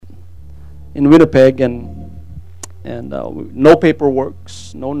in Winnipeg, and no paperwork,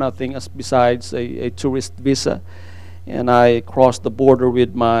 no nothing besides a tourist visa. And I crossed the border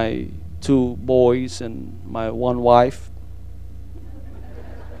with my 2 boys and my 1 wife.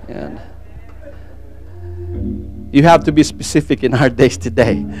 And you have to be specific in our days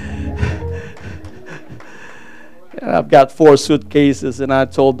today. And I've got 4 suitcases, and I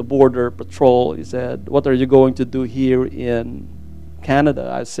told the border patrol, he said, "What are you going to do here in Canada?"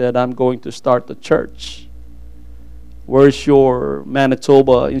 I said, "I'm going to start a church." "Where's your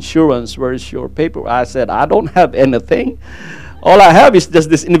Manitoba insurance? Where's your paper?" I said, "I don't have anything. All I have is just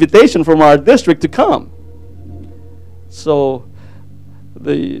this invitation from our district to come." So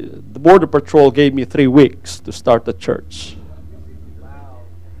the border patrol gave me 3 weeks to start the church.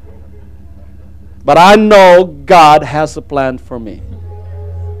 But I know God has a plan for me.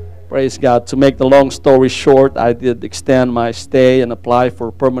 Praise God. To make the long story short, I did extend my stay and apply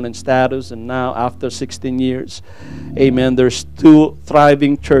for permanent status. And now, after 16 years, amen, there's 2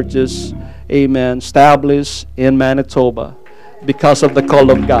 thriving churches, amen, established in Manitoba because of the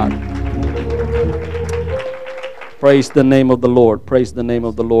call of God. Praise the name of the Lord. Praise the name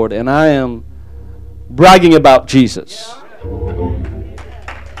of the Lord. And I am bragging about Jesus.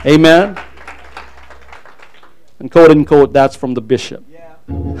 Amen. And quote unquote, that's from the bishop.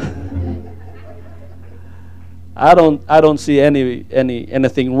 I don't see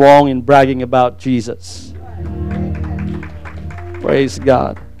anything wrong in bragging about Jesus. Praise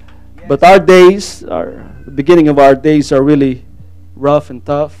God. But our days, the beginning of our days are really rough and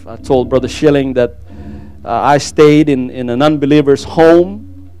tough. I told Brother Schilling that I stayed in an unbeliever's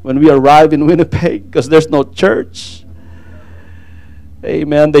home when we arrived in Winnipeg because there's no church.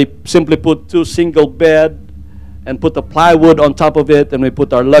 Amen. They simply put 2 single bed and put the plywood on top of it, and we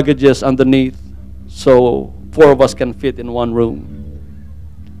put our luggages underneath so 4 of us can fit in 1 room.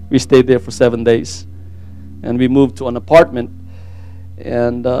 We stayed there for 7 days, and we moved to an apartment.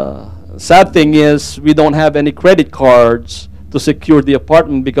 And sad thing is, we don't have any credit cards to secure the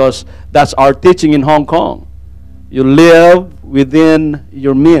apartment because that's our teaching in Hong Kong. You live within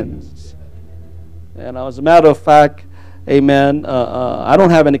your means. And as a matter of fact, amen, I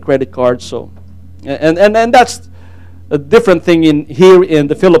don't have any credit cards, so and that's a different thing here in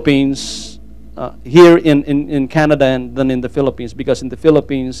the Philippines, here in Canada than in the Philippines, because in the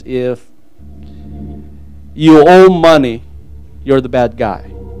Philippines, if you owe money, you're the bad guy.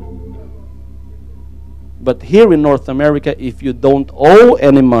 But here in North America, if you don't owe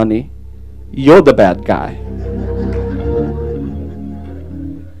any money, you're the bad guy.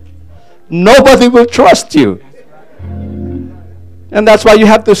 Nobody will trust you. And that's why you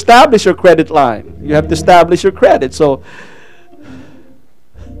have to establish your credit line. You have to establish your credit. So,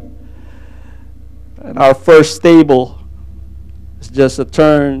 and our first stable is just a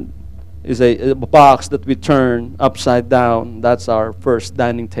box that we turn upside down. That's our first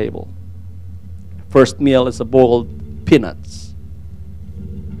dining table. First meal is a boiled peanuts.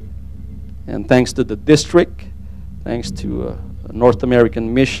 And thanks to the district, thanks to a North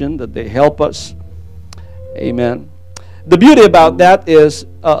American mission that they help us. Amen. The beauty about that is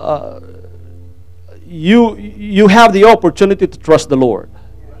you have the opportunity to trust the Lord.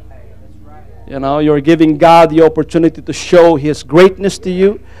 You know, you're giving God the opportunity to show His greatness to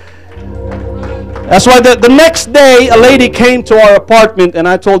you. That's why the next day a lady came to our apartment, and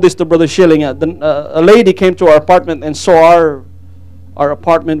I told this to Brother Schilling. A lady came to our apartment and saw our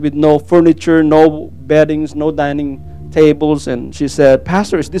apartment with no furniture, no beddings, no dining tables, and she said,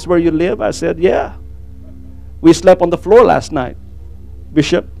 "Pastor, is this where you live?" I said, "Yeah. We slept on the floor last night,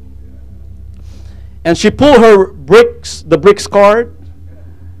 Bishop." And she pulled the bricks card,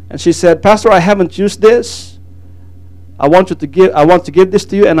 and she said, "Pastor, I haven't used this. I want to give this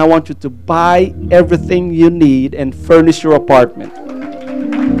to you, and I want you to buy everything you need and furnish your apartment."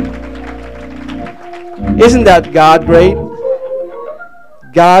 Isn't that God great?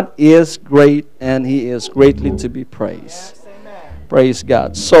 God is great, and He is greatly to be praised. Praise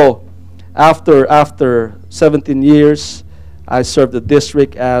God. So, after 17 years, I served the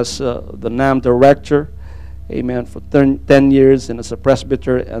district as the NAM director. Amen. For 10 years and as a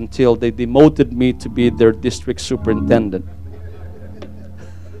presbyter until they demoted me to be their district superintendent.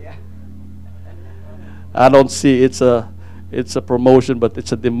 I don't see it's a promotion, but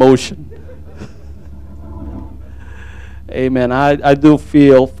it's a demotion. Amen. I do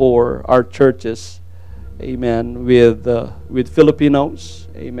feel for our churches. Amen. With Filipinos.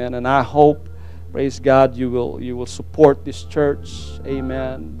 Amen. And I hope, praise God, you will support this church.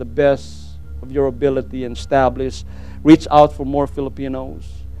 Amen. The best of your ability and establish. Reach out for more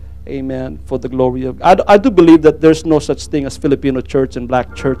Filipinos. Amen. For the glory of God. I do believe that there's no such thing as Filipino church and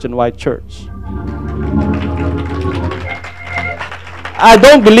black church and white church. I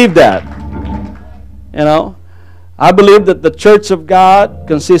don't believe that. You know, I believe that the church of God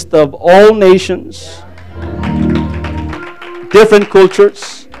consists of all nations, different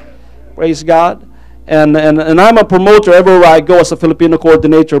cultures. Praise God. And I'm a promoter everywhere I go as a Filipino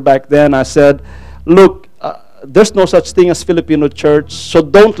coordinator back then. I said, look, there's no such thing as Filipino church, so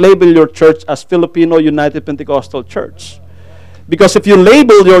don't label your church as Filipino United Pentecostal Church. Because if you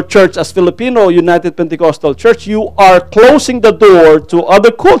label your church as Filipino United Pentecostal Church, you are closing the door to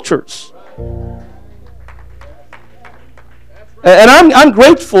other cultures. And I'm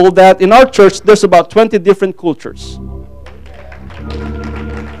grateful that in our church there's about 20 different cultures.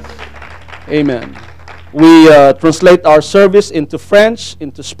 Amen. We translate our service into French,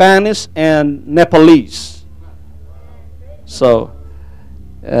 into Spanish, and Nepalese. So,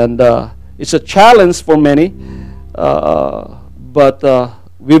 and it's a challenge for many. But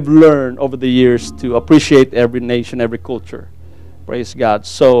we've learned over the years to appreciate every nation, every culture. Praise God.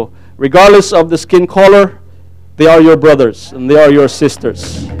 So, regardless of the skin color, they are your brothers and they are your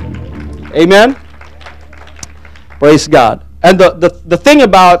sisters. Amen? Praise God. And the thing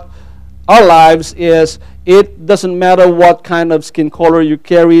about our lives is it doesn't matter what kind of skin color you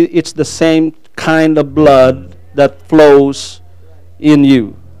carry, it's the same kind of blood that flows in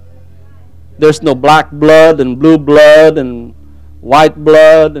you. There's no black blood and blue blood and white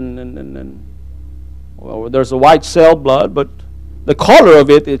blood and well, there's a white cell blood, but the color of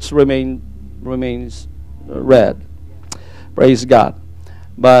it remains red. Praise God.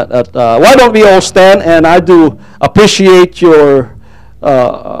 But why don't we all stand? And I do appreciate your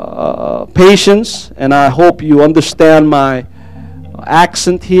patience, and I hope you understand my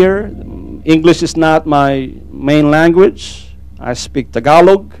accent here. English is not my main language. I speak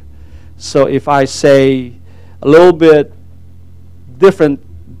Tagalog. So if I say a little bit different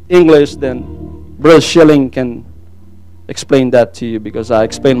English, then Brother Schilling can explain that to you, because I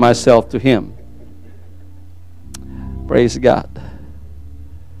explain myself to him. Praise God.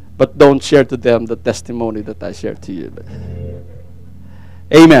 But don't share to them the testimony that I share to you.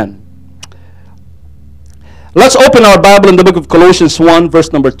 Amen. Let's open our Bible in the book of Colossians 1,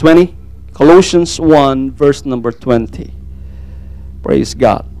 verse number 20. Colossians 1, verse number 20. Praise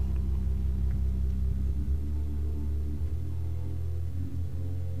God.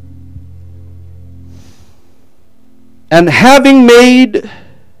 And having made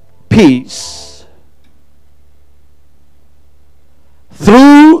peace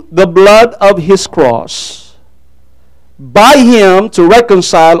through the blood of his cross, by him to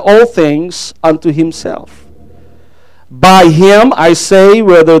reconcile all things unto himself. By him, I say,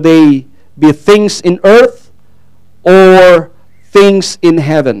 whether they be things in earth or things in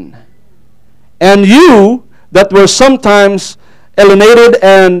heaven. And you that were sometimes alienated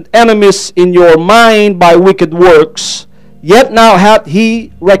and enemies in your mind by wicked works, yet now hath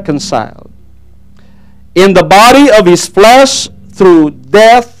he reconciled in the body of his flesh through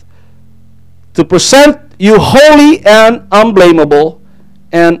death, to present you holy and unblameable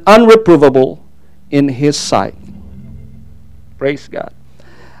and unreprovable in his sight. Praise God.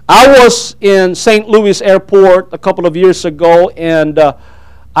 I was in St. Louis Airport a couple of years ago, and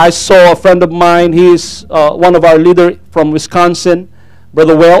I saw a friend of mine. He's one of our leaders from Wisconsin,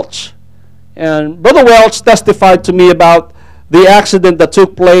 Brother Welch. And Brother Welch testified to me about the accident that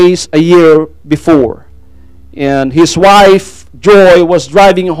took place a year before. And his wife, Joy, was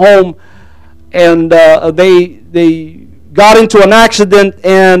driving home, and they got into an accident,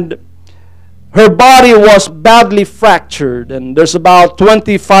 and her body was badly fractured. And there's about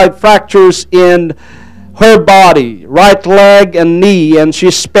 25 fractures in her body, right leg and knee, and she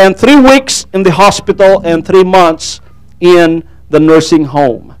spent 3 weeks in the hospital and 3 months in the nursing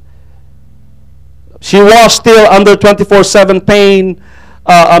home. She was still under 24/7 pain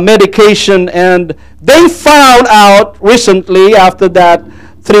medication, and they found out recently, after that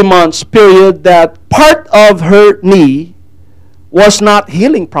 3 months period, that part of her knee was not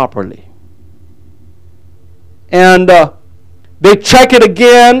healing properly. And they checked it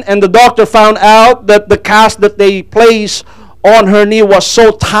again, and the doctor found out that the cast that they placed on her knee was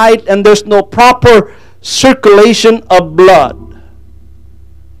so tight, and there's no proper circulation of blood.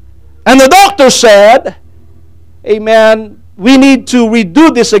 And the doctor said, amen, we need to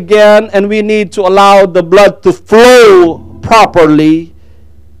redo this again, and we need to allow the blood to flow properly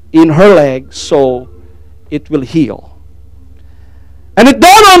in her leg so it will heal. And it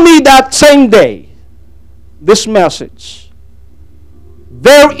dawned on me that same day, this message: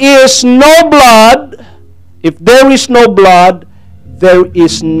 there is no blood. If there is no blood, there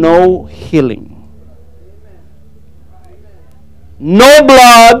is no healing. No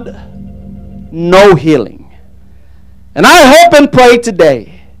blood, no healing. And I hope and pray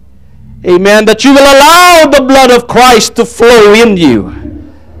today, amen, that you will allow the blood of Christ to flow in you.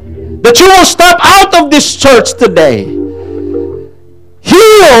 That you will step out of this church today,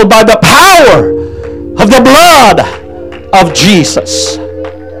 healed by the power of the blood of Jesus.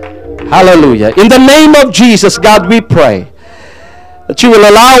 Hallelujah. In the name of Jesus, God, we pray that you will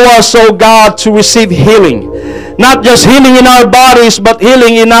allow us, oh God, to receive healing. Not just healing in our bodies, but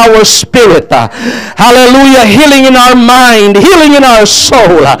healing in our spirit. Hallelujah. Healing in our mind, healing in our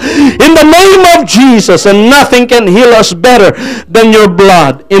soul. In the name of Jesus, and nothing can heal us better than your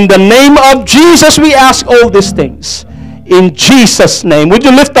blood. In the name of Jesus, we ask all these things. In Jesus' name. Would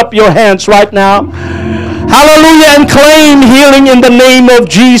you lift up your hands right now? Hallelujah, and claim healing in the name of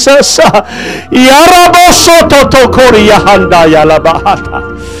Jesus.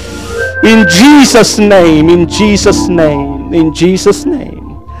 In Jesus' name, in Jesus' name, in Jesus'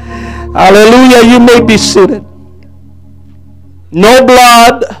 name. Hallelujah, you may be seated. No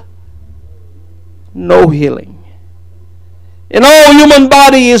blood, no healing. You know, human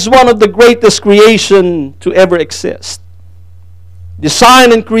body is one of the greatest creation to ever exist.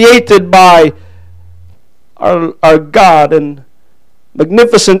 Designed and created by our God, and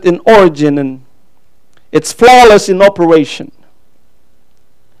magnificent in origin, and it's flawless in operation.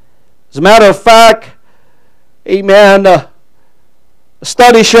 As a matter of fact, amen, a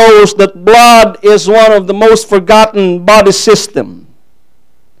study shows that blood is one of the most forgotten body system.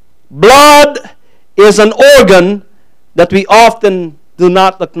 Blood is an organ that we often do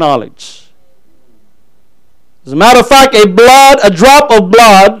not acknowledge. As a matter of fact, a drop of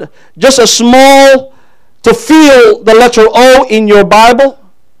blood, just a small, to feel the letter O in your Bible,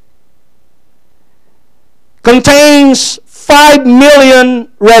 contains 5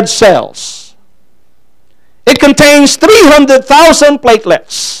 million red cells. It contains 300,000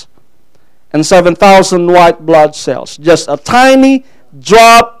 platelets and 7,000 white blood cells. Just a tiny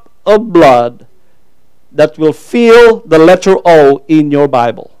drop of blood that will fill the letter O in your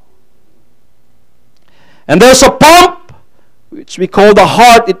Bible. And there's a pump which we call the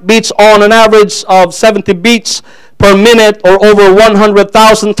heart. It beats on an average of 70 beats per minute, or over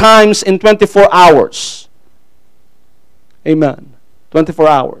 100,000 times in 24 hours. Amen. 24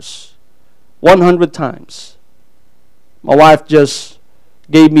 hours. 100 times. My wife just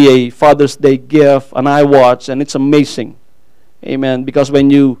gave me a Father's Day gift, an iWatch, and it's amazing. Amen. Because when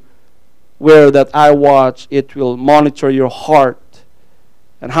you wear that iWatch, it will monitor your heart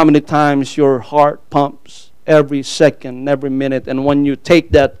and how many times your heart pumps every second, every minute. And when you take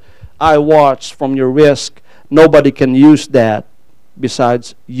that iWatch from your wrist, nobody can use that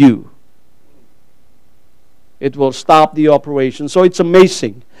besides you. It will stop the operation. So it's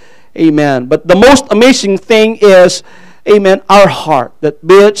amazing. Amen. But the most amazing thing is, amen, our heart that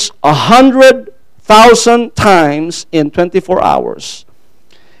beats 100,000 times in 24 hours.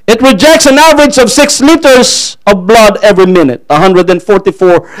 It rejects an average of 6 liters of blood every minute,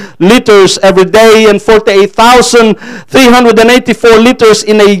 144 liters every day, and 48,384 liters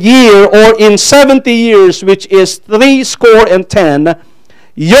in a year, or in 70 years, which is 70.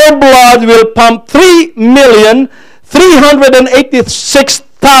 Your blood will pump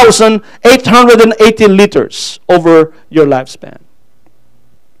 3,386,880 liters over your lifespan.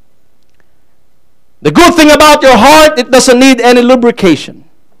 The good thing about your heart, it doesn't need any lubrication.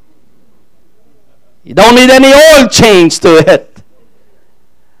 You don't need any oil change to it.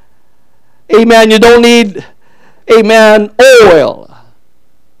 Amen. You don't need, amen, oil.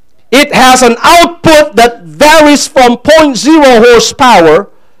 It has an output that varies from 0.0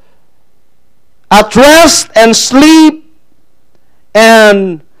 horsepower at rest and sleep,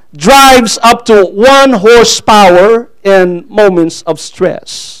 and drives up to 1 horsepower in moments of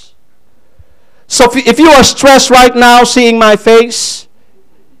stress. So if you are stressed right now seeing my face,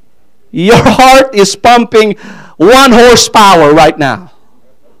 your heart is pumping 1 horsepower right now.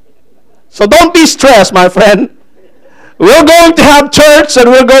 So don't be stressed, my friend. We're going to have church and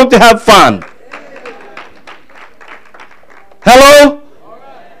we're going to have fun. Hello?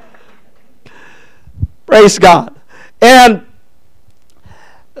 Praise God. And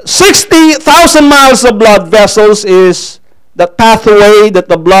 60,000 miles of blood vessels is the pathway that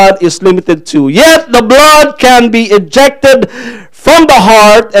the blood is limited to. Yet the blood can be ejected from the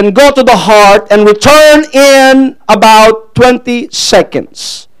heart and go to the heart and return in about 20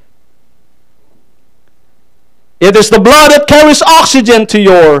 seconds. It is the blood that carries oxygen to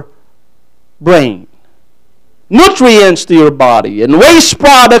your brain, nutrients to your body, and waste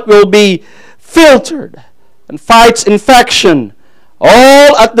product will be filtered and fights infection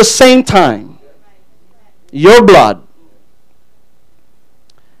All at the same time. Your blood.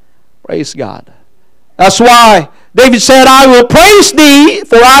 Praise God. That's why David said, I will praise thee,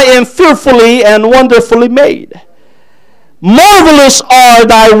 for I am fearfully and wonderfully made. Marvelous are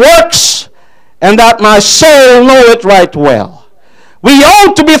thy works, and that my soul knoweth right well. We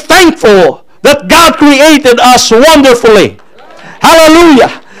ought to be thankful that God created us wonderfully.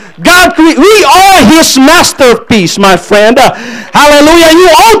 Hallelujah. We are His masterpiece, my friend. Hallelujah. You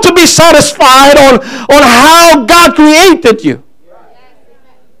ought to be satisfied on how God created you.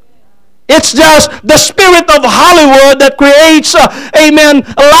 It's just the spirit of Hollywood that creates, amen,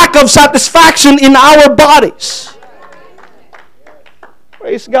 a lack of satisfaction in our bodies.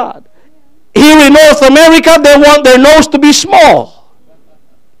 Praise God. Here in North America, they want their nose to be small.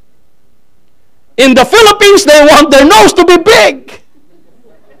 In the Philippines, they want their nose to be big.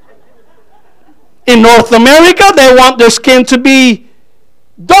 In North America, they want their skin to be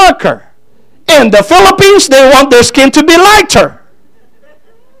darker. In the Philippines, they want their skin to be lighter.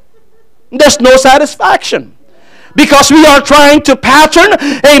 There's no satisfaction. Because we are trying to pattern,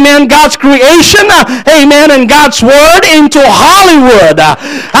 amen, God's creation, amen, and God's word into Hollywood.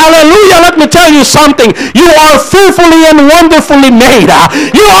 Hallelujah. Let me tell you something. You are fearfully and wonderfully made.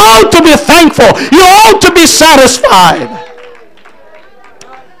 You ought to be thankful. You ought to be satisfied.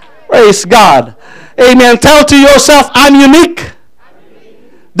 Praise God. Amen. Tell to yourself, I'm unique.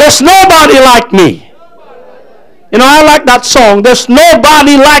 There's nobody like me. You know, I like that song. There's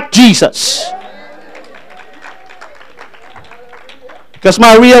nobody like Jesus. Because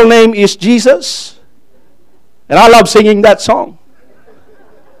my real name is Jesus. And I love singing that song.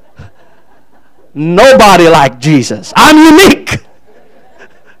 Nobody like Jesus. I'm unique.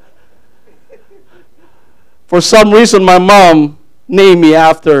 For some reason, my mom named me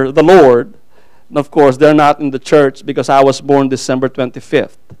after the Lord. And of course, they're not in the church because I was born December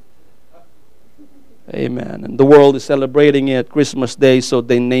 25th. Amen. And the world is celebrating it Christmas Day, so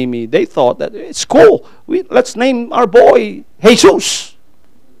they name me. They thought that it's cool. Let's name our boy Jesus.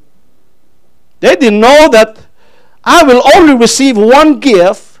 They didn't know that I will only receive one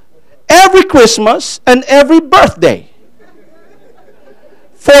gift every Christmas and every birthday.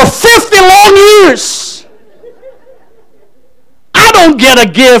 For 50 long years. I don't get a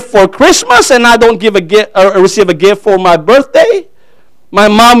gift for Christmas and I don't receive a gift for my birthday. My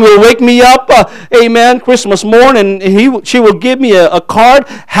mom will wake me up, amen, Christmas morning, and she will give me a card,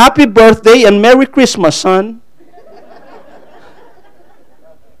 happy birthday and Merry Christmas, son.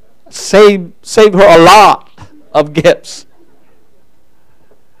 Save her a lot of gifts.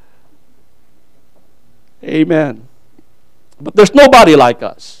 Amen. But there's nobody like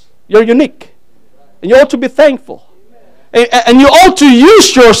us. You're unique. And you ought to be thankful. And you ought to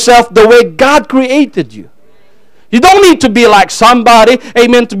use yourself the way God created you. You don't need to be like somebody,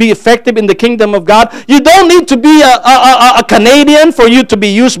 amen, to be effective in the kingdom of God. You don't need to be a Canadian for you to be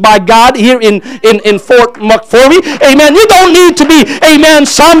used by God here in Fort McForley. Amen. You don't need to be, amen,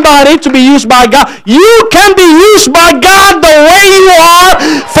 somebody to be used by God. You can be used by God the way you are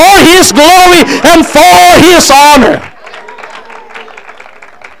for His glory and for His honor.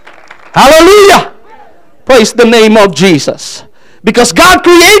 Hallelujah. Praise the name of Jesus. Because God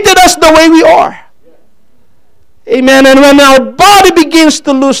created us the way we are. Amen. And when our body begins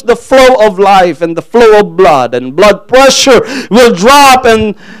to lose the flow of life and the flow of blood, and blood pressure will drop,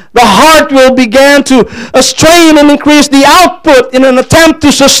 and the heart will begin to strain and increase the output in an attempt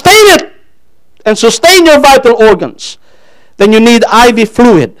to sustain it and sustain your vital organs, then you need IV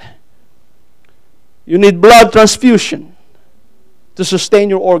fluid. You need blood transfusion to sustain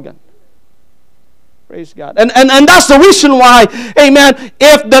your organ. Praise God. And that's the reason why, amen,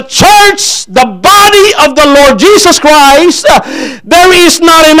 if the church, the body of the Lord Jesus Christ, there is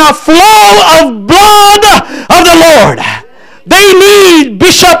not enough flow of blood of the Lord. They need,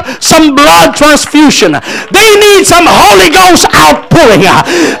 Bishop, some blood transfusion. They need some Holy Ghost outpouring.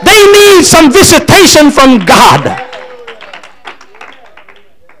 They need some visitation from God.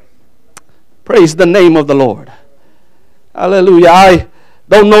 Praise the name of the Lord. Hallelujah. I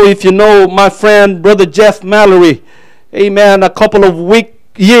don't know if you know my friend, Brother Jeff Mallory. Amen. A couple of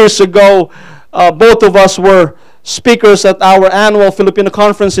years ago, both of us were speakers at our annual Filipino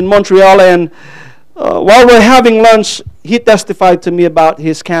conference in Montreal. And while we're having lunch, he testified to me about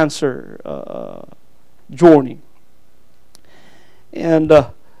his cancer journey. And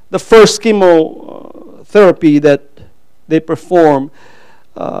the first chemotherapy that they performed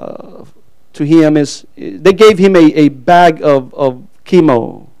to him is, they gave him a bag of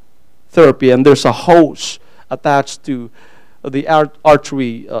chemotherapy, and there's a hose attached to the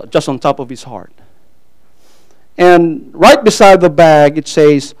artery just on top of his heart. And right beside the bag, it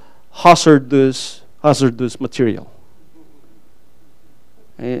says hazardous material.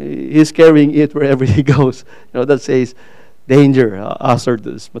 He's carrying it wherever he goes. That says danger,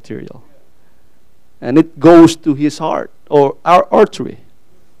 hazardous material. And it goes to his heart or our artery.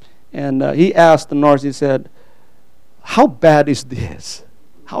 And he asked the nurse, he said, how bad is this?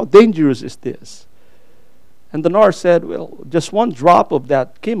 How dangerous is this? And the nurse said, well, just one drop of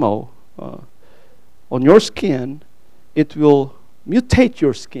that chemo on your skin, it will mutate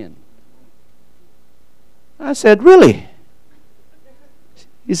your skin. I said, really?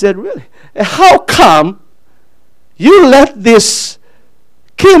 He said, really? How come you let this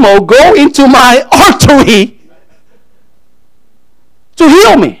chemo go into my artery to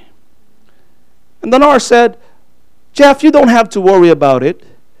heal me? And the nurse said, Jeff, you don't have to worry about it,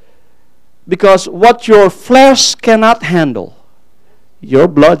 because what your flesh cannot handle, your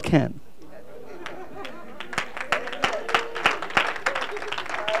blood can.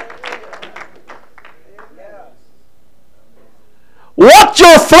 What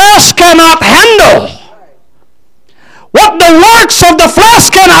your flesh cannot handle, what the works of the flesh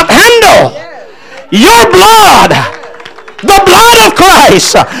cannot handle, your blood, the blood of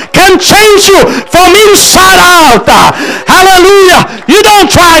Christ, can change you from inside out. Hallelujah. You don't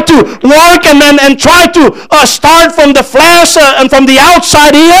try to work and try to start from the flesh and from the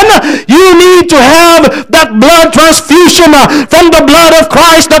outside in. You need to have that blood transfusion from the blood of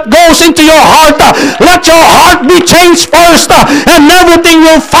Christ that goes into your heart. Let your heart be changed first, and everything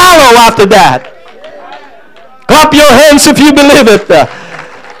will follow after that. Clap your hands if you believe it.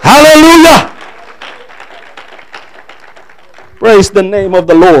 Hallelujah. Praise the name of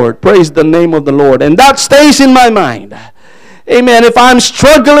the Lord. Praise the name of the Lord. And that stays in my mind. Amen. If I'm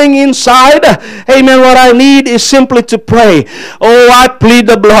struggling inside, amen, what I need is simply to pray. Oh, I plead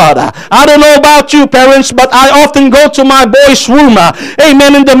the blood. I don't know about you, parents, but I often go to my boys' room,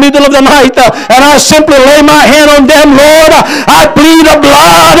 amen, in the middle of the night, and I simply lay my hand on them. Lord, I plead the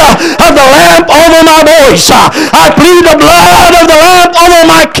blood of the lamp over my boys. I plead the blood of the lamp over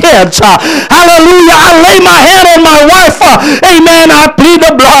my kids. Hallelujah. I lay my hand on my wife. Amen. I plead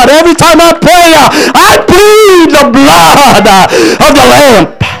the blood. Every time I pray, I plead the blood of the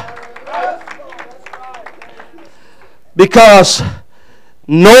lamp, because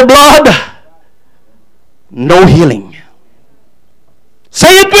no blood, no healing. Say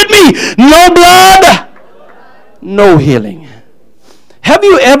it with me. No blood, no healing. Have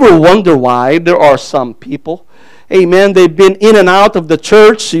you ever wondered why there are some people, amen, they've been in and out of the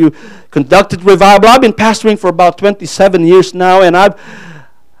church, you conducted revival. I've been pastoring for about 27 years now, and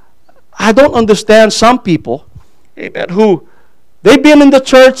I don't understand some people, amen, who they've been in the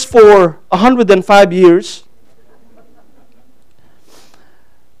church for 105 years,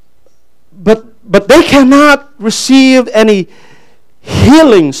 but they cannot receive any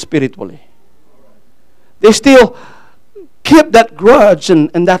healing spiritually. They still keep that grudge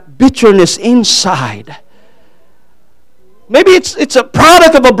and that bitterness inside. Maybe it's a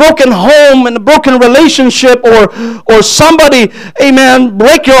product of a broken home and a broken relationship, or somebody, amen,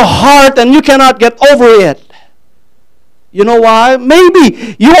 break your heart and you cannot get over it. You know why?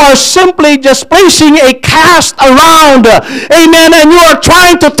 Maybe you are simply just placing a cast around, amen, and you are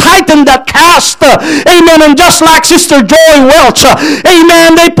trying to tighten that cast, amen, and just like Sister Joy Welch,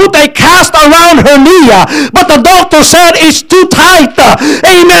 amen, they put a cast around her knee, but the doctor said it's too tight,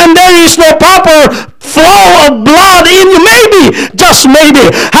 amen, there is no proper flow of blood in you. Maybe, just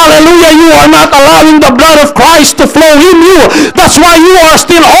maybe, hallelujah, you are not allowing the blood of Christ to flow in you. That's why you are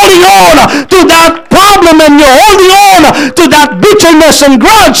still holding on to that problem, and you're holding on to that bitterness and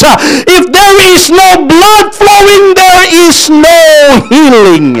grudge. If there is no blood flowing, there is no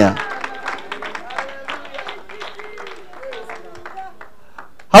healing.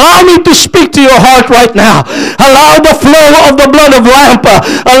 Allow me to speak to your heart right now. Allow the flow of the blood of lamp.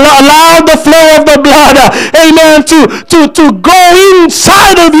 Allow the flow of the blood, amen, to go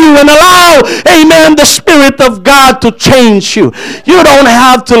inside of you, and allow, amen, the Spirit of God to change you. You don't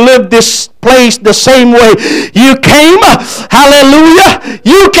have to live this place the same way you came. Hallelujah.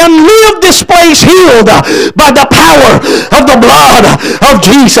 You can leave this place healed by the power of the blood of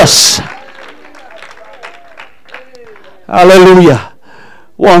Jesus. Hallelujah.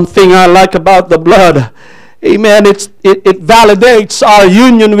 One thing I like about the blood, amen, it validates our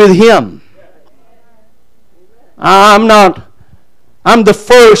union with Him. I'm the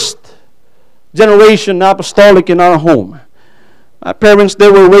first generation apostolic in our home. My parents, they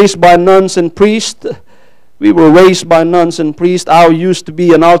were raised by nuns and priests. We were raised by nuns and priests. I used to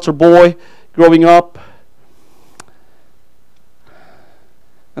be an altar boy growing up.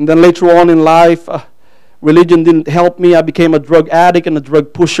 And then later on in life, Religion didn't help me. I became a drug addict and a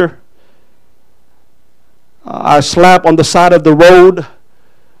drug pusher. I slept on the side of the road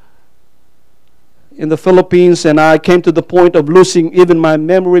in the Philippines, and I came to the point of losing even my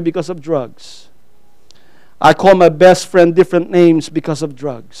memory because of drugs. I call my best friend different names because of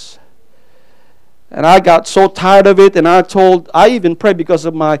drugs. And I got so tired of it, and I even prayed because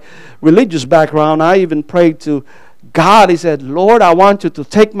of my religious background. I even prayed to God. He said, Lord, I want you to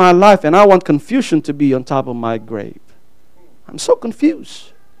take my life, and I want confusion to be on top of my grave. I'm so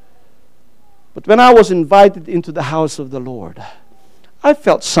confused. But when I was invited into the house of the Lord, I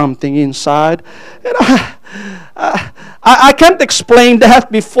felt something inside. And I can't explain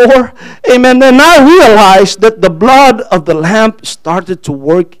that before. Amen. And I realized that the blood of the Lamb started to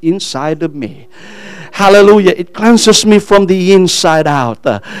work inside of me. Hallelujah. It cleanses me from the inside out.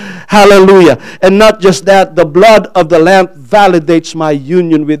 Hallelujah. And not just that, the blood of the Lamb validates my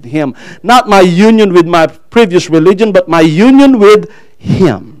union with Him. Not my union with my previous religion, but my union with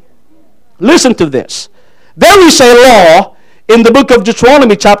Him. Listen to this. There is a law in the book of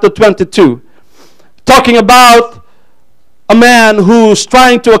Deuteronomy chapter 22 talking about a man who's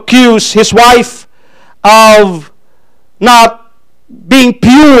trying to accuse his wife of not being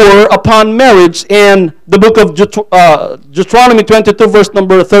pure upon marriage. In the book of Deuteronomy 22 verse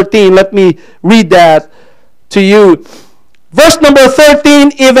number 13, let me read that to you. Verse number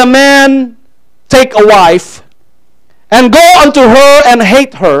 13, if a man take a wife and go unto her and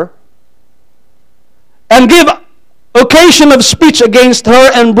hate her, and give occasion of speech against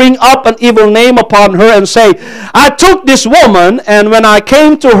her, and bring up an evil name upon her, and say, I took this woman, and when I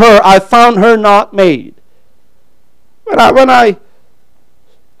came to her, I found her not made. When I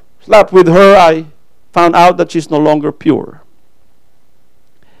slept with her, I found out that she's no longer pure.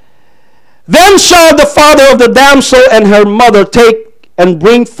 Then shall the father of the damsel and her mother take and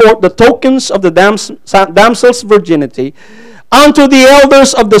bring forth the tokens of the damsel's virginity unto the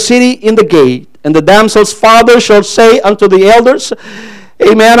elders of the city in the gate. And the damsel's father shall say unto the elders,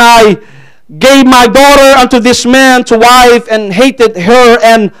 Amen, I gave my daughter unto this man to wife, and hated her,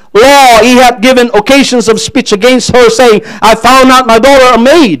 and lo, he hath given occasions of speech against her, saying, I found not my daughter a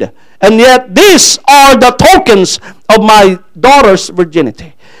maid. And yet these are the tokens of my daughter's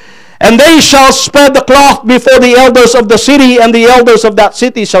virginity. And they shall spread the cloth before the elders of the city, and the elders of that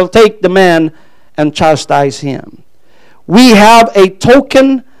city shall take the man and chastise him. We have a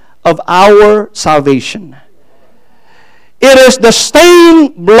token of our salvation. It is the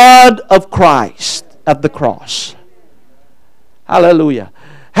stained blood of Christ at the cross. Hallelujah.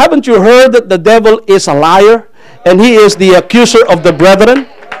 Haven't you heard that the devil is a liar and he is the accuser of the brethren?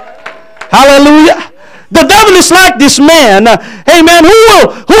 Hallelujah. The devil is like this man, amen,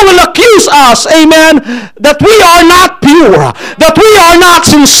 who will accuse us, amen, that we are not pure, that we are not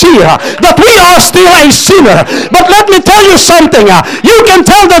sincere, that we are still a sinner. But let me tell you something. You can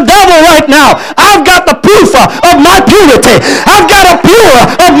tell the devil right now, I've got the proof of my purity. I've got a pure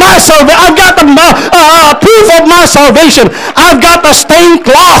of my salvation. I've got the proof of my salvation. I've got the stained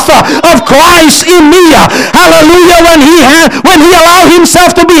cloth of Christ in me. Hallelujah. When he allowed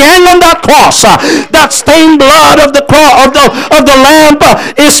himself to be hanged on that cross, that stained blood of the cross of the Lamb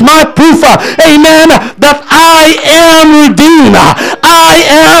is my proof, amen, that I am redeemed, I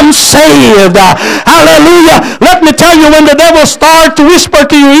am saved. Hallelujah. Let me tell you, when the devil starts to whisper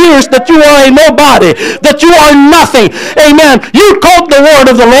to your ears that you are a nobody, that you are nothing, amen, you quote the word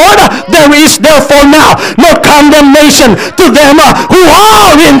of the Lord, there is therefore now no condemnation to them who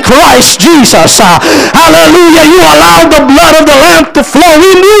are in Christ Jesus. Hallelujah. You allow the blood of the Lamb to flow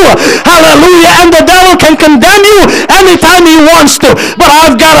in you. Hallelujah. And the devil can condemn you anytime he wants to. But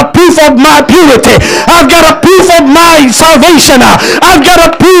I've got a proof of my purity. I've got a proof of my salvation. I've got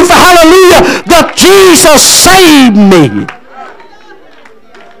a proof, hallelujah, that Jesus saved me.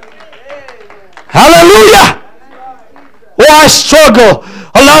 Hallelujah. Oh, I struggle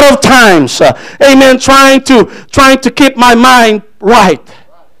a lot of times, amen, trying to keep my mind right.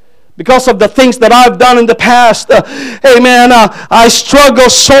 Because of the things that I've done in the past, amen, I struggle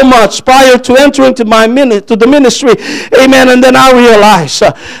so much prior to entering to the ministry, amen, and then I realize,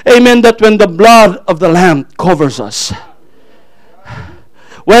 amen, that when the blood of the Lamb covers us,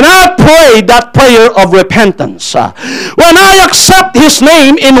 when I pray that prayer of repentance, when I accept His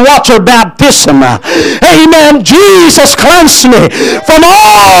name in water baptism, amen, Jesus cleansed me from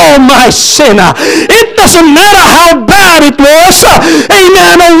all my sin. It doesn't matter how bad it was,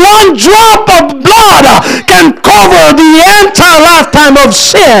 amen, one drop of blood can cover the entire lifetime of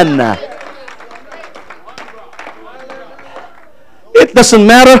sin. It doesn't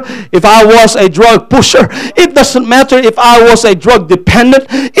matter if I was a drug pusher. It doesn't matter if I was a drug dependent.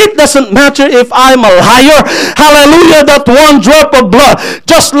 It doesn't matter if I'm a liar. Hallelujah. That one drop of blood,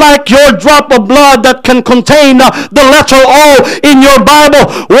 just like your drop of blood that can contain the letter O in your Bible,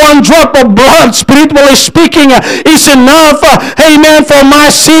 one drop of blood, spiritually speaking, is enough, amen, for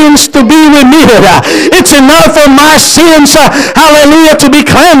my sins to be remitted. It's enough for my sins, hallelujah, to be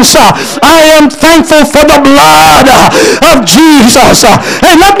cleansed. I am thankful for the blood of Jesus.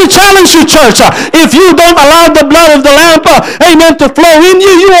 And let me challenge you, church. If you don't allow the blood of the Lamb, amen, to flow in you,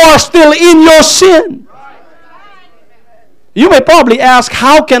 you are still in your sin. You may probably ask,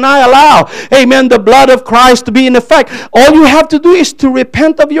 how can I allow, amen, the blood of Christ to be in effect? All you have to do is to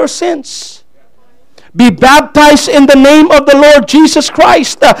repent of your sins. Be baptized in the name of the Lord Jesus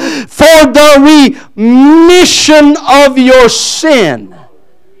Christ for the remission of your sin.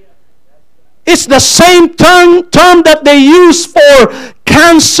 It's the same term that they use for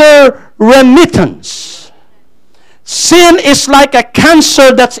cancer remittance. Sin is like a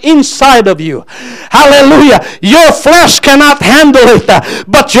cancer that's inside of you. Hallelujah. Your flesh cannot handle it,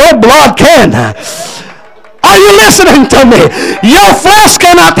 but your blood can. Are you listening to me? Your flesh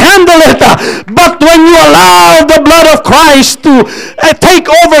cannot handle it, but when you allow the blood of Christ to take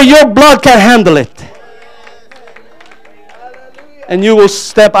over, your blood can handle it. And you will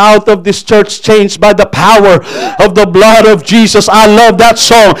step out of this church changed by the power of the blood of Jesus. I love that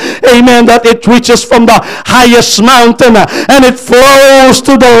song. Amen. That it reaches from the highest mountain and it flows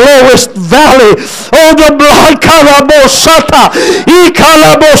to the lowest valley. Oh, the blood.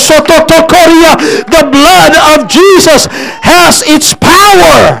 The blood of Jesus has its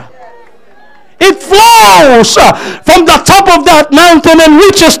power. It flows from the top of that mountain and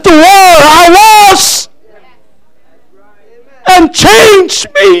reaches to where I was. And change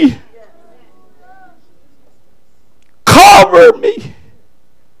me. Cover me.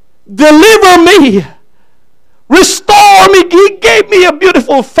 Deliver me. Restore me. He gave me a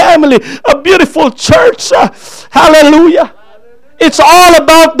beautiful family, a beautiful church. Hallelujah. It's all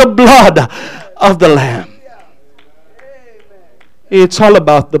about the blood of the Lamb. It's all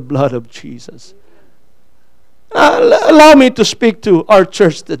about the blood of Jesus. Allow me to speak to our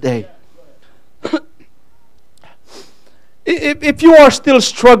church today. If you are still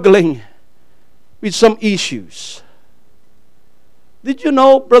struggling with some issues, did you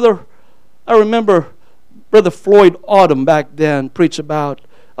know, brother, I remember Brother Floyd Autumn back then preached about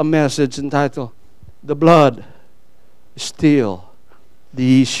a message entitled, "The Blood is Still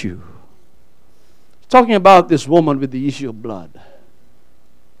the Issue." Talking about this woman with the issue of blood.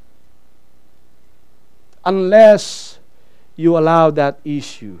 Unless you allow that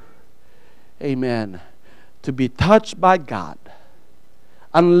issue, amen, to be touched by God,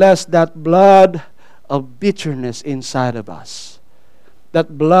 unless that blood of bitterness inside of us,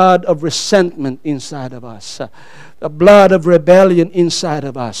 that blood of resentment inside of us, the blood of rebellion inside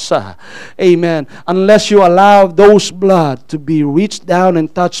of us, amen, unless you allow those blood to be reached down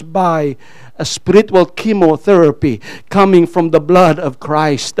and touched by a spiritual chemotherapy coming from the blood of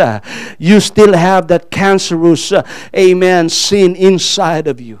Christ, you still have that cancerous, amen, sin inside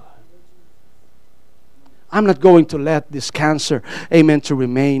of you. I'm not going to let this cancer, amen, to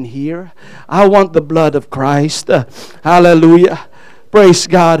remain here. I want the blood of Christ. Hallelujah. Praise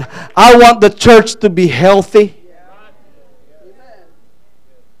God. I want the church to be healthy.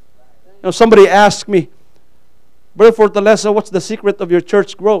 You know, somebody asked me, Brother Fortaleza, what's the secret of your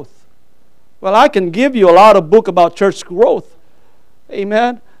church growth? Well, I can give you a lot of book about church growth.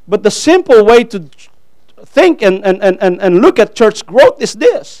 Amen. But the simple way to think and look at church growth is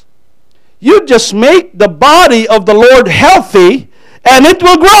this. You just make the body of the Lord healthy and it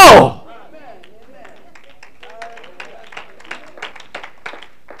will grow.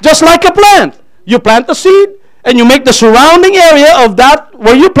 Just like a plant. You plant a seed and you make the surrounding area of that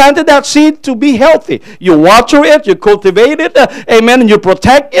where you planted that seed to be healthy. You water it, you cultivate it, amen, and you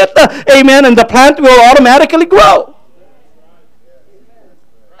protect it, amen, and the plant will automatically grow.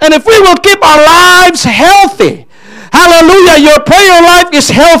 And if we will keep our lives healthy, hallelujah, your prayer life is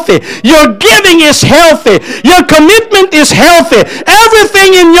healthy. Your giving is healthy. Your commitment is healthy.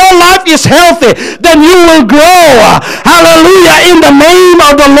 Everything in your life is healthy. Then you will grow. Hallelujah. In the name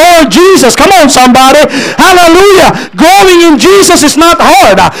of the Lord Jesus. Come on, somebody. Hallelujah. Growing in Jesus is not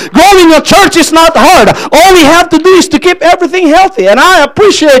hard. Growing a church is not hard. All we have to do is to keep everything healthy. And I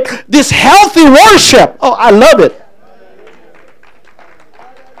appreciate this healthy worship. Oh, I love it.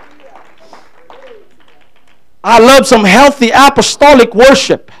 I love some healthy apostolic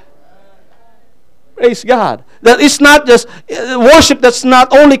worship. Praise God. That it's not just worship that's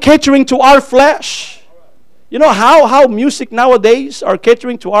not only catering to our flesh. You know how music nowadays are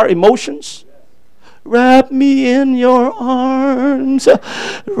catering to our emotions? Wrap me in your arms.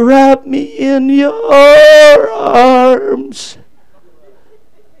 Wrap me in your arms.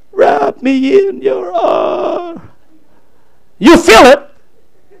 Wrap me in your arms. You feel it,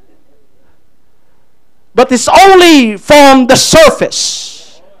 but it's only from the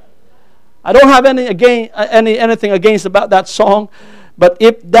surface. I don't have anything against about that song, but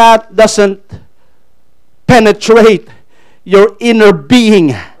if that doesn't penetrate your inner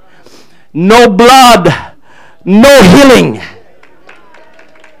being, no blood, no healing.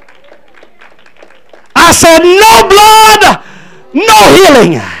 I said no blood, no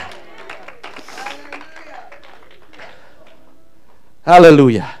healing.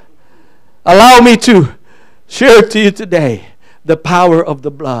 Hallelujah. Allow me to share to you today the power of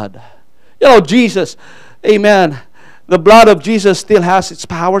the blood. You know, Jesus, amen, the blood of Jesus still has its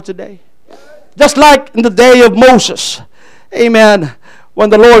power today. Just like in the day of Moses, amen, when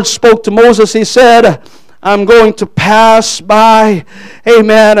the Lord spoke to Moses, He said, I'm going to pass by,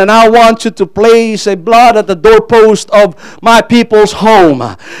 amen, and I want you to place a blood at the doorpost of my people's home.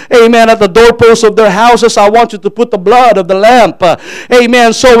 Amen. At the doorpost of their houses, I want you to put the blood of the lamb.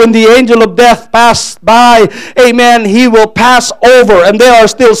 Amen. So when the angel of death passed by, amen, he will pass over. And they are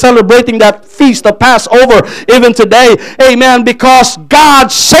still celebrating that feast of Passover even today. Amen. Because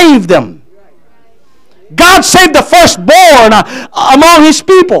God saved them. God saved the firstborn among His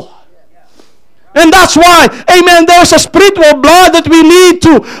people. And that's why, amen, there's a spiritual blood that we need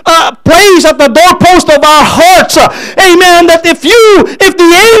to place at the doorpost of our hearts. Amen, that if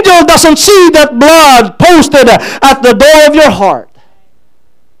the angel doesn't see that blood posted at the door of your heart,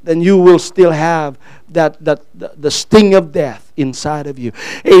 then you will still have the sting of death inside of you.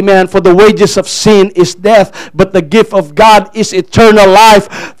 Amen. For the wages of sin is death, but the gift of God is eternal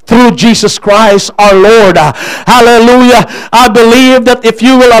life through Jesus Christ our Lord. Hallelujah. I believe that if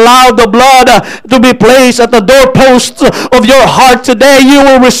you will allow the blood to be placed at the doorpost of your heart today, you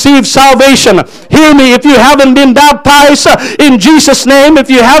will receive salvation. Hear me, if you haven't been baptized in Jesus' name, if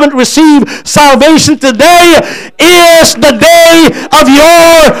you haven't received salvation, today is the day of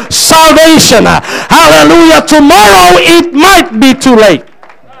your salvation. Hallelujah. Tomorrow it might be too late.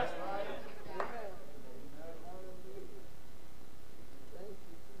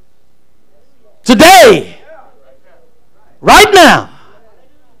 Today, right now.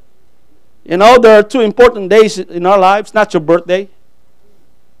 You know, there are two important days in our lives. Not your birthday.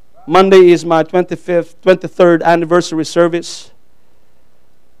 Monday is my 23rd anniversary service.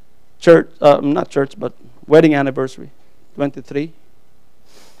 Church, not church, but wedding anniversary. 23.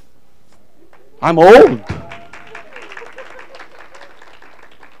 I'm old.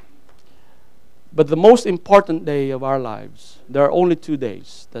 But the most important day of our lives, there are only 2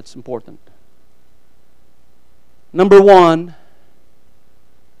 days that's important. Number 1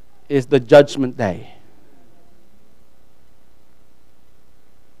 is the judgment day.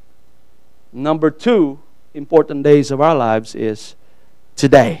 Number 2 important days of our lives is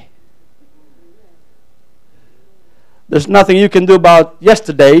today. There's nothing you can do about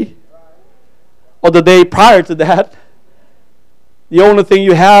yesterday or the day prior to that. The only thing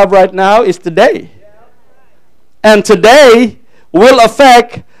you have right now is today. And today will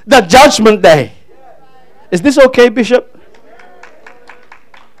affect the judgment day. Is this okay, Bishop?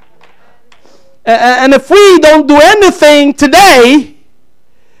 And if we don't do anything today,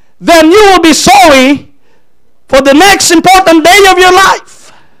 then you will be sorry for the next important day of your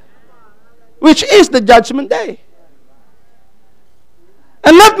life, which is the judgment day.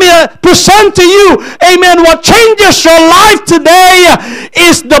 And let me present to you, amen, what changes your life today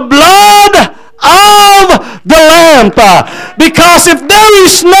is the blood of the Lamb. Because if there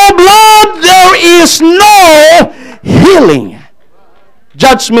is no blood, there is no healing.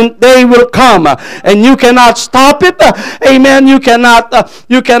 Judgment day will come, and you cannot stop it. Amen. You cannot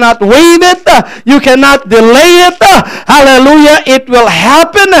waive it. You cannot delay it. Hallelujah. It will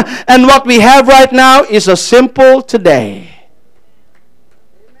happen. And what we have right now is a simple today.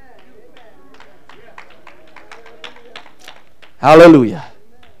 Hallelujah.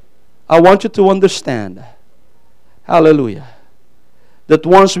 I want you to understand, hallelujah, that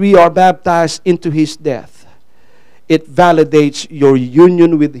once we are baptized into His death, it validates your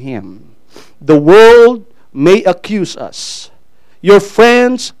union with Him. The world may accuse us. Your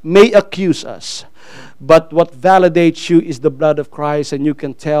friends may accuse us. But what validates you is the blood of Christ, and you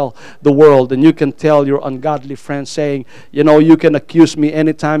can tell the world, and you can tell your ungodly friends, saying, you know, you can accuse me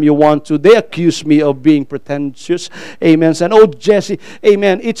anytime you want to. They accuse me of being pretentious. Amen. Saying, oh, Jesse,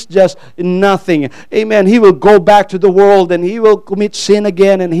 amen, it's just nothing. Amen. He will go back to the world, and he will commit sin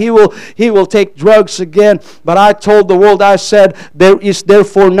again, and he will take drugs again. But I told the world, I said, there is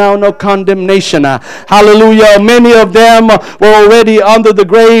therefore now no condemnation. Hallelujah. Many of them were already under the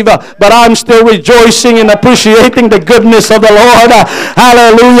grave, but I'm still rejoicing and appreciating the goodness of the Lord.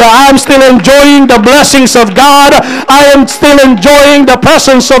 Hallelujah. I'm still enjoying the blessings of God. I am still enjoying the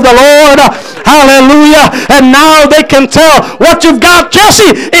presence of the Lord. Hallelujah. And now they can tell what you've got,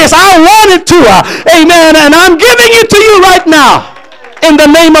 Jesse, is I wanted to. Amen. And I'm giving it to you right now. In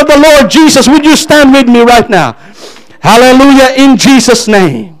the name of the Lord Jesus, would you stand with me right now? Hallelujah. In Jesus'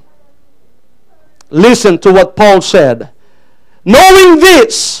 name. Listen to what Paul said. Knowing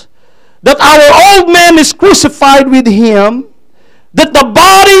this, that our old man is crucified with him, that the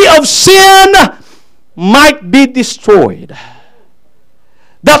body of sin might be destroyed,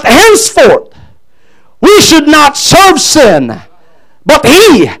 that henceforth we should not serve sin, but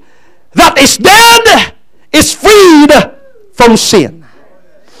he that is dead is freed from sin.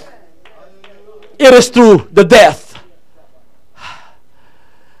 It is through the death.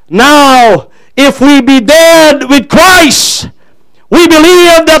 Now, if we be dead with Christ, we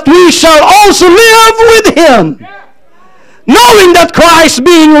believe that we shall also live with him. Knowing that Christ,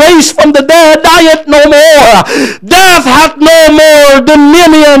 being raised from the dead, dieth no more. Death hath no more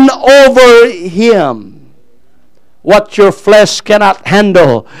dominion over him. What your flesh cannot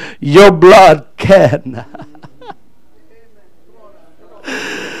handle, your blood can.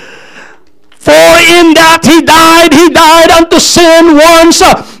 For in that he died unto sin once,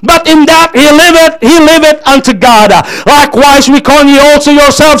 but in that he liveth unto God. Likewise we call ye also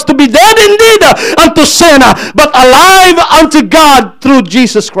yourselves to be dead indeed unto sin, but alive unto God through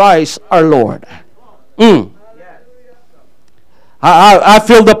Jesus Christ our Lord. I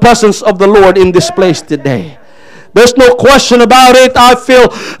feel the presence of the Lord in this place today. There's no question about it. I feel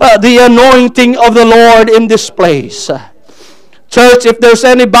the anointing of the Lord in this place. Church, if there's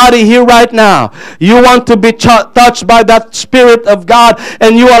anybody here right now, you want to be touched by that Spirit of God,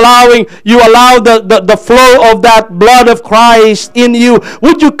 and you allow the flow of that blood of Christ in you,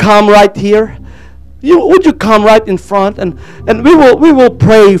 would you come right here? Would you come right in front, and we will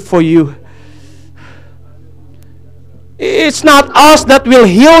pray for you. It's not us that will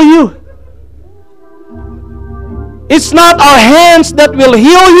heal you. It's not our hands that will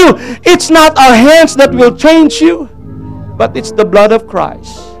heal you. It's not our hands that will change you. But it's the blood of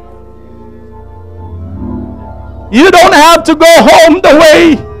Christ. You don't have to go home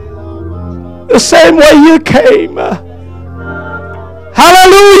the same way you came.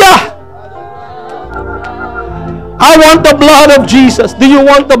 Hallelujah. I want the blood of Jesus. Do you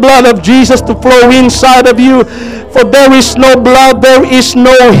want the blood of Jesus to flow inside of you? For there is no blood, there is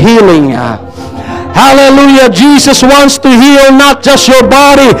no healing. Hallelujah. Jesus wants to heal not just your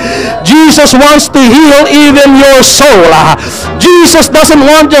body. Jesus wants to heal even your soul. Jesus doesn't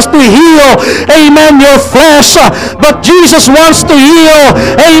want just to heal, amen, your flesh, but Jesus wants to heal,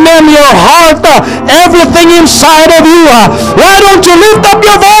 amen, your heart, everything inside of you. Why don't you lift up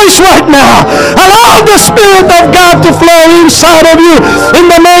your voice right now? Allow the Spirit of God to flow inside of you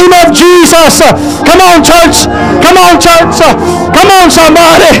in the name of Jesus. Come on, church. Come on, church. Come on,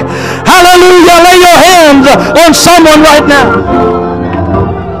 somebody. Hallelujah. Lay your hands on someone right now.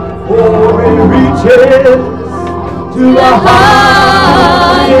 For it reaches to the highest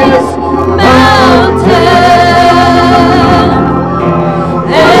mountain.